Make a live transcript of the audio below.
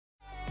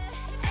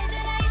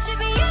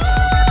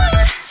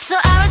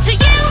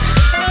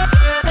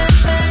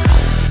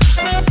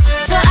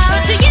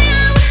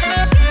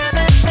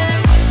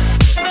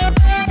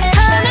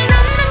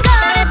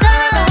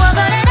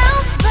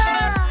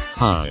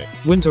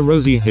Winter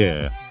Rosie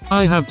here.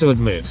 I have to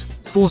admit,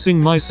 forcing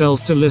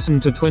myself to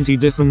listen to 20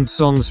 different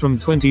songs from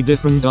 20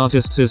 different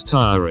artists is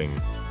tiring.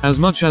 As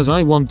much as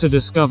I want to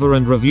discover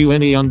and review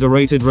any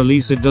underrated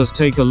release, it does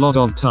take a lot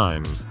of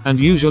time, and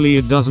usually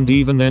it doesn't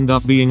even end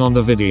up being on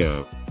the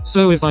video.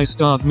 So if I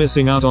start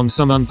missing out on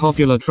some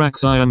unpopular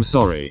tracks, I am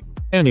sorry.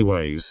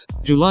 Anyways,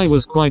 July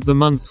was quite the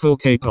month for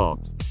K-pop.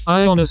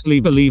 I honestly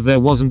believe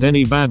there wasn't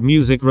any bad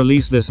music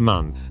released this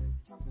month.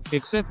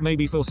 Except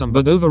maybe for some,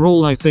 but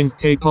overall I think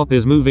K-pop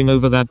is moving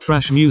over that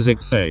trash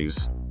music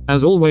phase.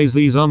 As always,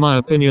 these are my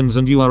opinions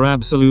and you are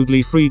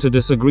absolutely free to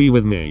disagree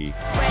with me.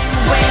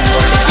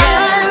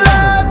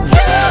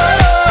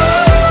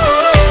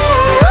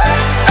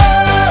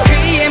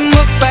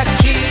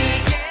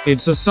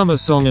 It's a summer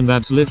song and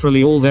that's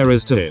literally all there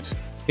is to it.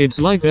 It's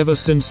like ever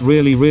since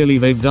really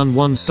they've done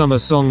one summer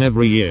song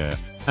every year.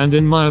 And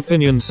in my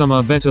opinion some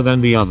are better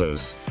than the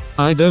others.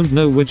 I don't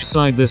know which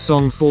side this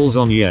song falls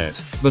on yet,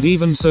 but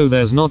even so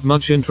there's not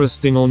much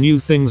interesting or new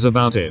things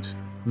about it.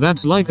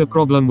 That's like a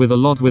problem with a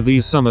lot with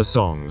these summer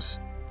songs.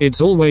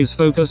 It's always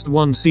focused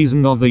one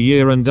season of the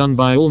year and done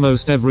by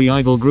almost every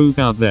idol group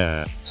out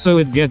there, so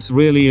it gets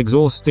really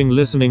exhausting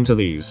listening to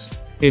these.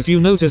 If you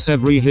notice,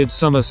 every hit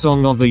summer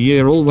song of the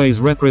year always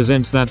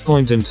represents that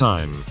point in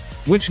time,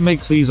 which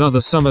makes these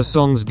other summer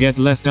songs get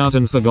left out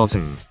and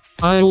forgotten.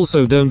 I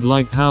also don't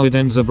like how it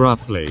ends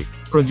abruptly.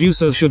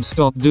 Producers should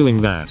stop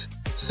doing that.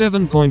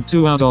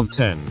 7.2 out of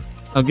 10.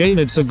 Again,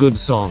 it's a good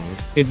song,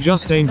 it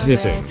just ain't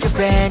hitting.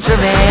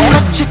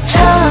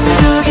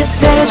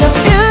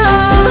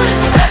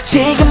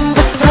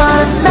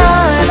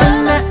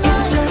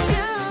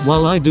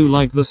 While I do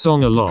like the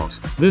song a lot,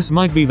 this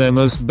might be their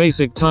most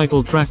basic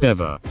title track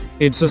ever.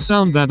 It's a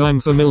sound that I'm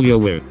familiar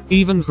with,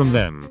 even from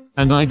them,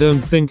 and I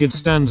don't think it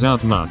stands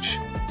out much.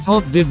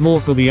 Hot did more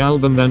for the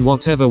album than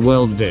Whatever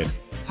World did.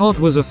 Hot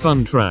was a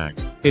fun track,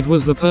 it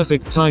was the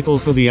perfect title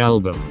for the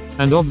album,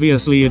 and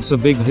obviously it's a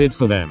big hit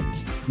for them.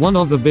 One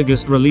of the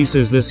biggest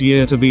releases this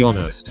year, to be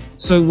honest,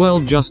 so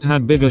World just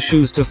had bigger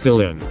shoes to fill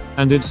in,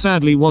 and it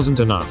sadly wasn't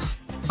enough.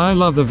 I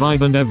love the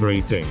vibe and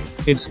everything,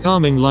 it's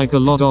calming like a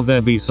lot of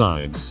their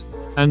B-sides.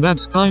 And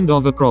that's kind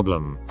of a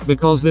problem,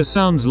 because this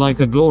sounds like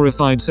a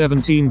glorified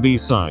 17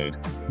 B-side.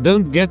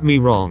 Don't get me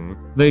wrong,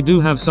 they do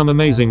have some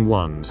amazing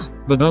ones,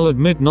 but I'll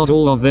admit not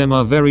all of them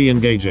are very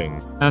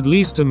engaging, at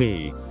least to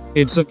me.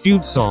 It's a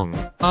cute song,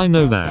 I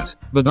know that,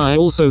 but I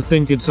also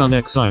think it's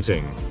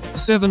unexciting.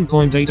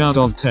 7.8 out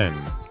of 10.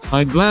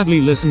 I'd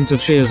gladly listen to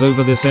Cheers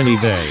over this any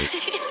day.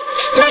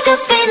 Like a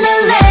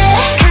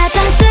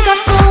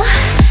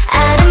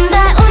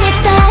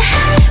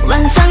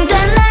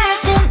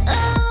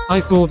I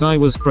thought I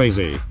was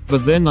crazy,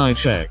 but then I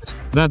checked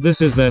that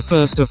this is their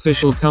first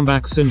official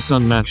comeback since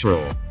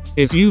Unnatural.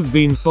 If you've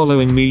been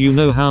following me, you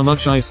know how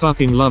much I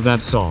fucking love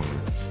that song.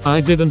 I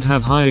didn't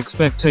have high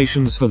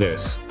expectations for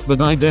this,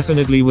 but I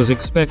definitely was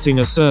expecting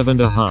a serve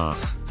and a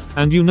half.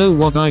 And you know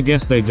what I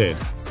guess they did?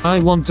 I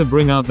want to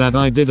bring out that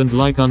I didn't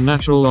like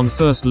Unnatural on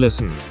first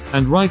listen,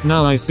 and right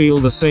now I feel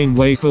the same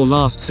way for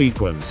Last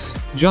Sequence,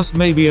 just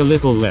maybe a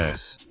little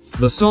less.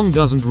 The song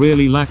doesn't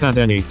really lack at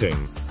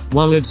anything.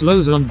 While its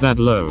lows aren't that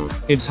low,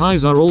 its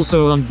highs are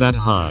also aren't that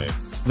high.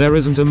 There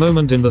isn't a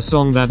moment in the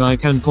song that I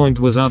can point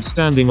was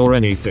outstanding or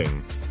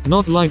anything.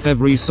 Not like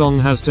every song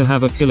has to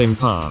have a killing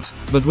part,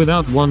 but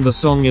without one the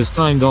song is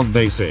kind of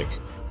basic.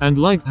 And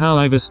like how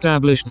I've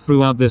established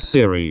throughout this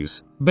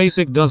series,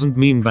 basic doesn't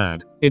mean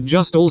bad, it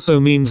just also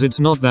means it's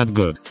not that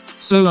good.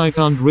 So I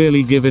can't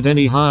really give it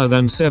any higher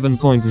than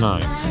 7.9.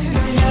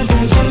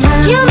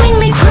 You make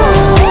me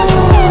cool.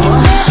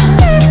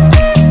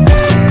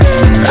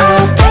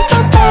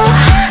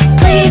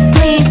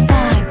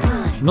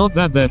 Not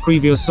that their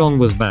previous song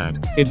was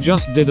bad, it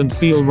just didn't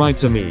feel right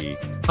to me.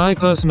 I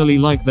personally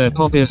like their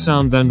poppier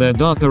sound than their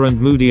darker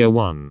and moodier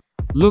one.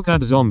 Look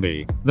at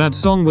Zombie, that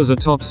song was a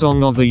top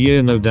song of the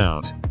year no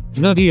doubt.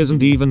 Nerdy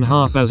isn't even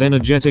half as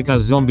energetic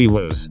as Zombie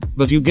was,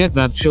 but you get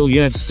that chill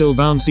yet still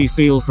bouncy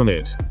feel from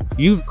it.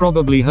 You've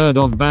probably heard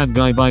of Bad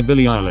Guy by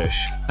Billie Eilish,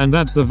 and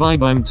that's the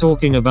vibe I'm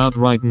talking about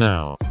right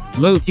now.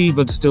 Low key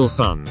but still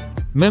fun.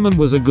 Memon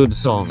was a good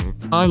song,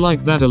 I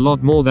like that a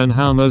lot more than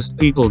how most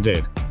people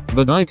did.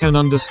 But I can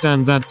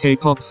understand that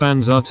K-pop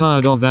fans are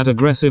tired of that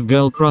aggressive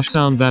girl crush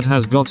sound that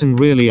has gotten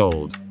really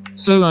old.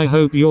 So I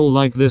hope y'all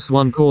like this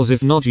one, cause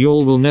if not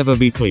y'all will never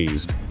be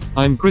pleased.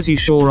 I'm pretty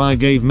sure I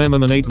gave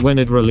Memon an 8 when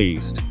it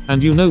released,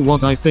 and you know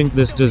what, I think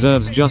this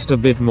deserves just a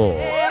bit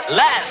more.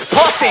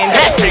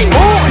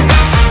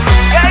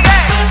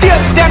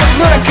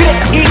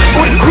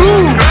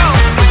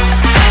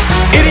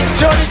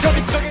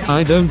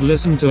 I don't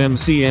listen to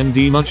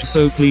MCND much,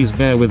 so please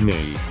bear with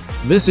me.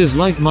 This is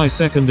like my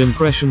second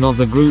impression of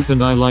the group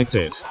and I liked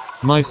it.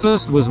 My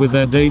first was with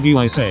their debut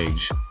Ice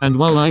Age, and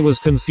while I was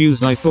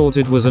confused I thought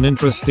it was an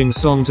interesting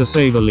song to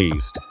say the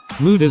least.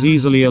 Mood is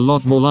easily a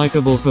lot more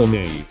likable for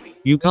me.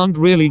 You can't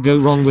really go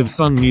wrong with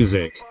fun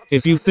music.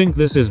 If you think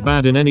this is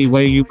bad in any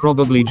way you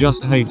probably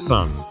just hate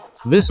fun.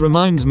 This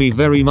reminds me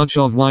very much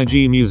of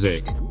YG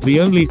music.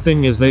 The only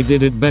thing is they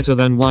did it better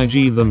than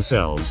YG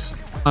themselves.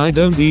 I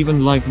don't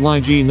even like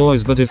YG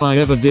noise, but if I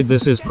ever did,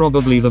 this is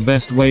probably the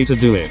best way to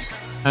do it.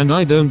 And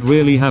I don't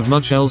really have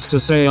much else to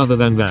say other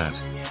than that.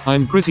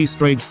 I'm pretty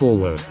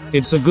straightforward.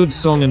 It's a good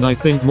song and I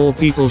think more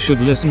people should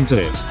listen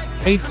to it.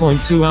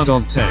 8.2 out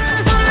of 10.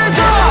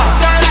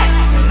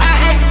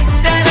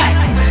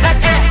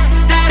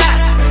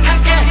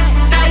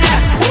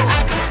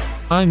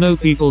 I know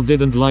people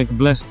didn't like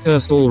Blessed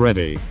Cursed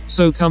already,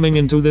 so coming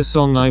into this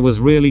song I was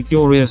really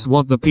curious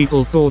what the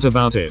people thought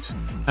about it.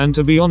 And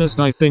to be honest,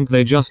 I think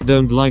they just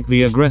don't like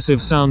the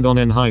aggressive sound on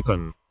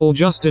N-hypen, or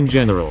just in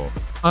general.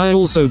 I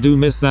also do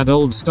miss that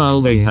old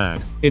style they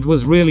had, it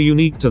was really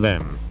unique to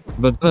them.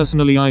 But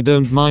personally I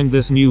don't mind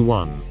this new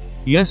one.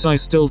 Yes, I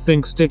still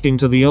think sticking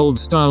to the old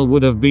style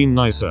would have been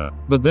nicer,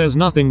 but there's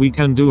nothing we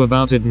can do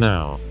about it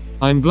now.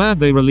 I'm glad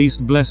they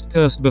released Blessed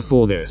Cursed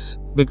before this,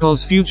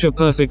 because Future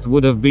Perfect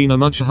would have been a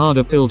much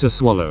harder pill to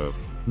swallow.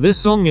 This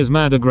song is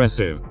mad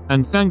aggressive,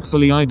 and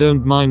thankfully I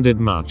don't mind it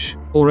much,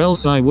 or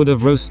else I would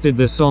have roasted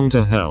this song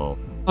to hell.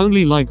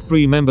 Only like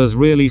 3 members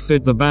really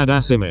fit the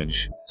badass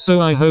image,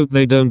 so I hope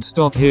they don't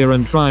stop here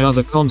and try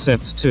other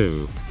concepts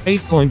too.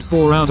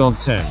 8.4 out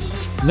of 10.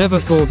 Never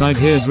thought I'd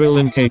hear drill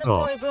in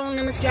K-pop.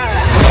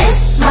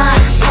 It's my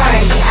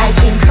party, I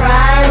can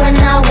cry when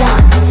I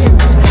want to,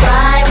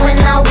 cry when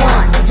I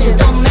want to.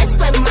 Don't mess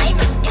with my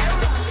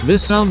mascara.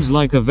 This sounds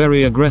like a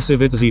very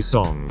aggressive ITZY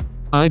song.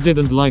 I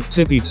didn't like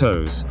Tippy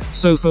Toes,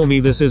 so for me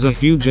this is a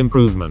huge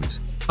improvement.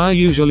 I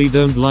usually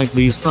don't like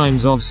these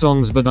kinds of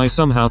songs, but I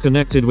somehow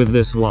connected with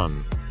this one.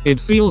 It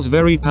feels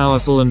very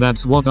powerful and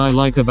that's what I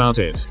like about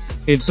it.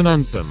 It's an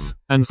anthem,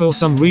 and for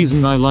some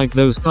reason I like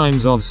those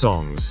kinds of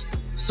songs.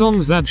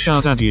 Songs that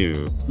shout at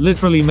you,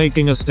 literally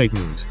making a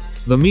statement.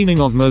 The meaning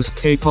of most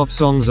K-pop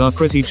songs are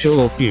pretty chill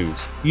or cute,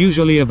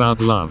 usually about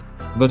love.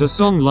 But a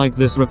song like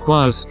this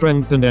requires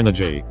strength and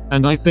energy,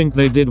 and I think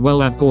they did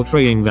well at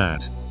portraying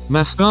that.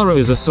 Mascara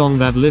is a song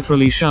that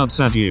literally shouts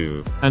at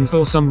you, and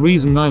for some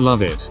reason I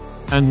love it.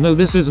 And no,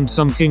 this isn't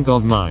some kink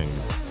of mine.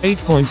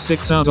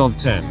 8.6 out of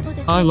 10.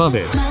 I love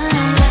it.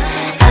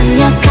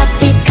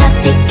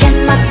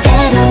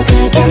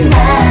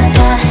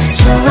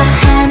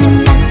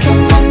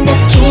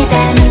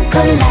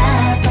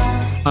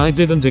 I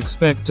didn't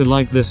expect to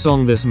like this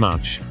song this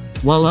much.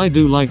 While I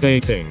do like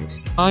A-Pink,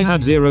 I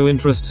had zero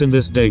interests in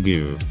this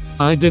debut.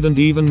 I didn't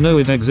even know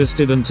it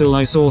existed until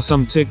I saw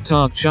some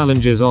TikTok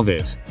challenges of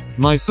it.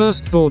 My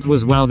first thought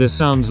was, wow, this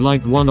sounds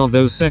like one of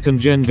those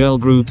second-gen girl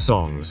group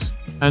songs.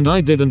 And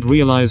I didn't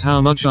realize how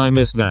much I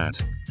missed that.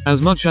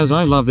 As much as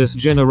I love this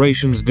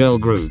generation's girl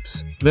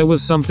groups, there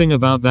was something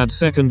about that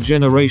second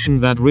generation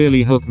that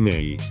really hooked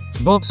me.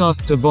 Bops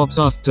after bops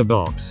after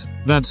bops.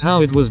 That's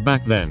how it was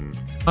back then.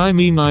 I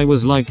mean, I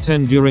was like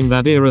 10 during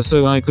that era,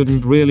 so I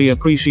couldn't really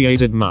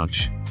appreciate it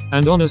much.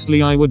 And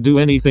honestly, I would do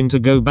anything to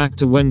go back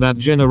to when that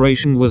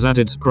generation was at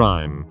its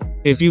prime.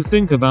 If you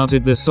think about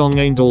it, this song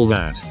ain't all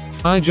that.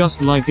 I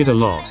just like it a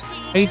lot.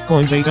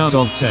 8.8 out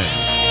of 10.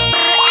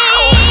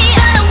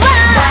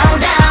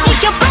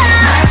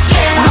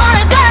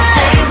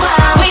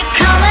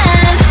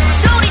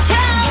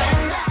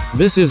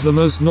 This is the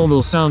most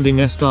normal sounding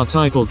aespa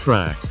title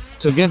track,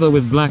 together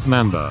with Black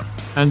Mamba.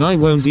 And I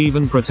won't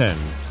even pretend.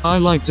 I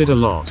liked it a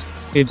lot.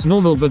 It's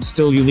normal but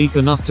still unique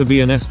enough to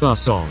be an aespa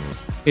song.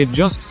 It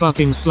just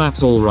fucking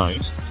slaps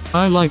alright.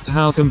 I liked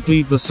how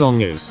complete the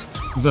song is.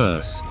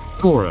 Verse,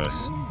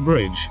 chorus,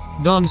 bridge,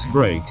 dance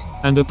break,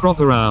 and a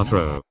proper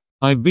outro.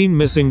 I've been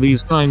missing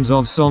these kinds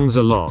of songs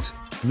a lot.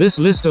 This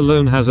list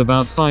alone has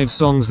about 5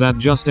 songs that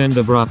just end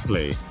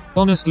abruptly.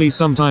 Honestly,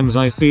 sometimes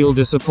I feel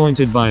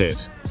disappointed by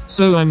it.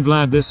 So I'm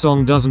glad this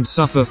song doesn't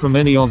suffer from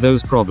any of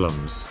those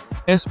problems.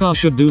 aespa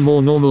should do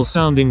more normal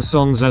sounding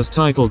songs as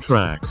title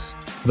tracks.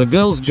 The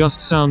girls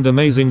just sound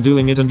amazing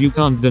doing it, and you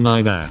can't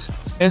deny that.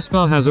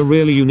 aespa has a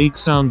really unique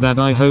sound that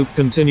I hope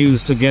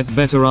continues to get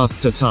better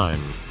after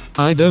time.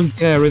 I don't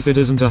care if it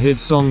isn't a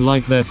hit song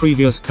like their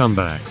previous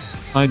comebacks.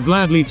 I'd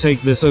gladly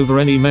take this over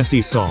any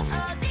messy song.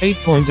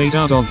 8.8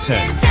 out of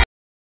 10.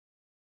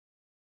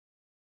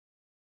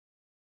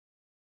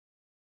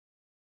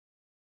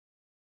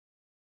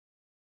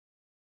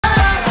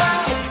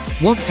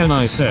 What can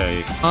I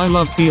say? I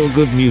love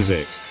feel-good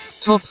music.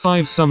 Top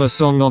 5 summer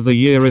song of the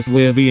year if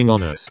we're being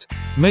honest.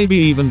 Maybe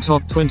even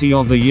top 20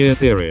 of the year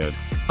period.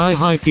 I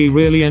high-key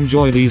really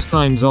enjoy these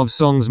kinds of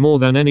songs more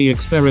than any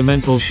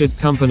experimental shit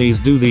companies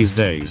do these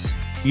days.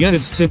 Yeah,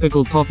 it's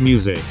typical pop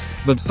music,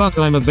 but fuck,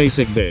 I'm a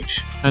basic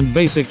bitch, and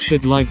basic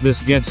shit like this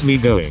gets me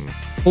going.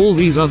 All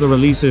these other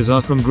releases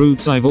are from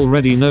groups I've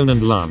already known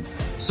and loved,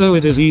 so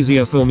it is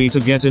easier for me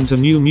to get into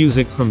new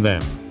music from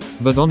them.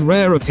 But on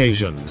rare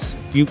occasions,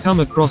 you come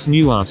across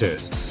new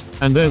artists,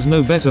 and there's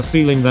no better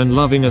feeling than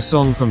loving a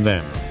song from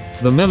them.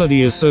 The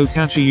melody is so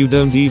catchy you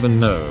don't even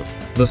know.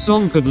 The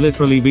song could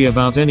literally be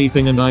about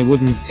anything and I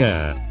wouldn't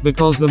care,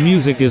 because the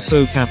music is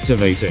so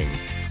captivating.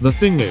 The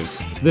thing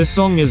is, this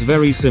song is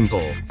very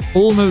simple,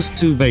 almost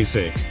too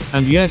basic,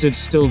 and yet it's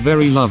still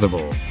very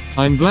lovable.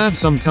 I'm glad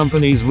some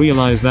companies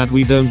realize that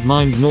we don't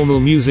mind normal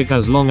music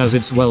as long as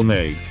it's well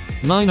made.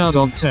 9 out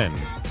of 10.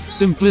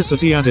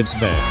 Simplicity at its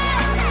best.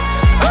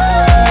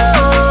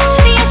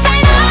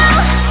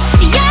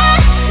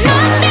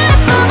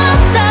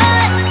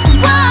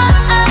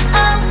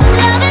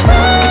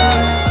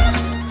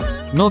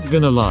 Not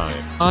gonna lie,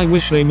 I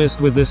wish they missed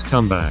with this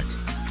comeback.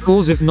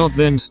 Cause if not,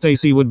 then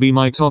stayc would be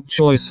my top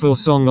choice for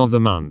song of the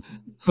month.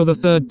 For the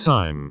third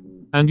time.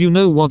 And you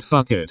know what,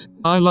 fuck it.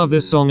 I love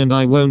this song and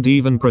I won't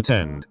even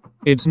pretend.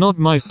 It's not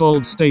my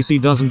fault stayc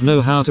doesn't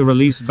know how to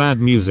release bad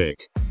music.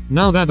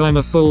 Now that I'm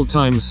a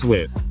full-time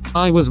Swith,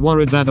 I was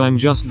worried that I'm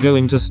just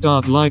going to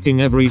start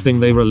liking everything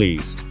they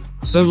released.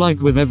 So like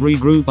with every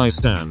group I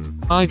stan,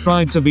 I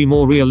tried to be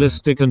more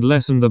realistic and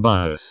lessen the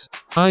bias.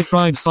 I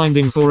tried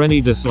finding for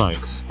any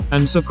dislikes,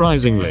 and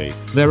surprisingly,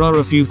 there are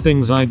a few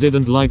things I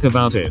didn't like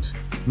about it.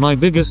 My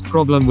biggest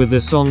problem with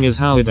this song is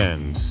how it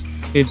ends.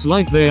 It's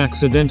like they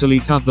accidentally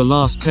cut the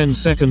last 10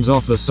 seconds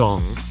off the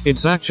song.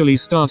 It's actually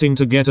starting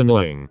to get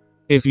annoying.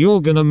 If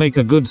you're gonna make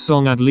a good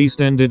song, at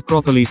least end it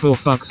properly for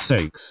fuck's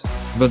sakes.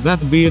 But that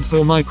be it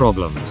for my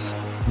problems.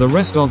 The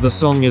rest of the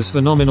song is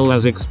phenomenal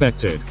as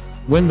expected.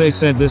 When they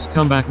said this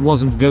comeback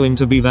wasn't going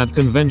to be that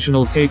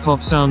conventional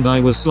K-pop sound, I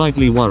was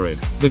slightly worried,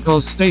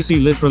 because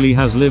stayc literally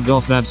has lived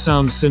off that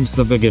sound since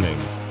the beginning.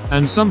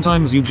 And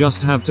sometimes you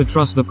just have to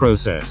trust the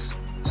process.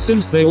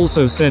 Since they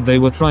also said they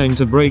were trying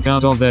to break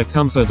out of their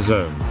comfort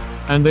zone.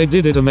 And they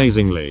did it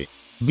amazingly.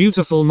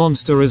 Beautiful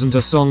Monster isn't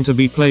a song to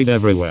be played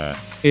everywhere.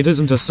 It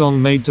isn't a song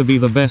made to be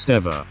the best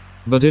ever.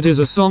 But it is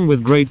a song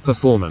with great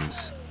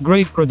performance,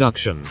 great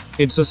production.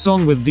 It's a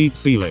song with deep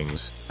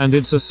feelings, and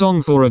it's a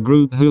song for a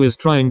group who is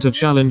trying to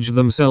challenge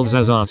themselves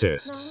as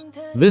artists.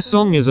 This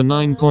song is a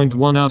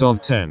 9.1 out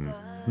of 10.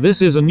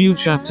 This is a new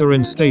chapter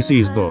in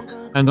stayc's book,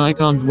 and I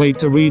can't wait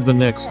to read the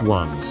next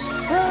ones.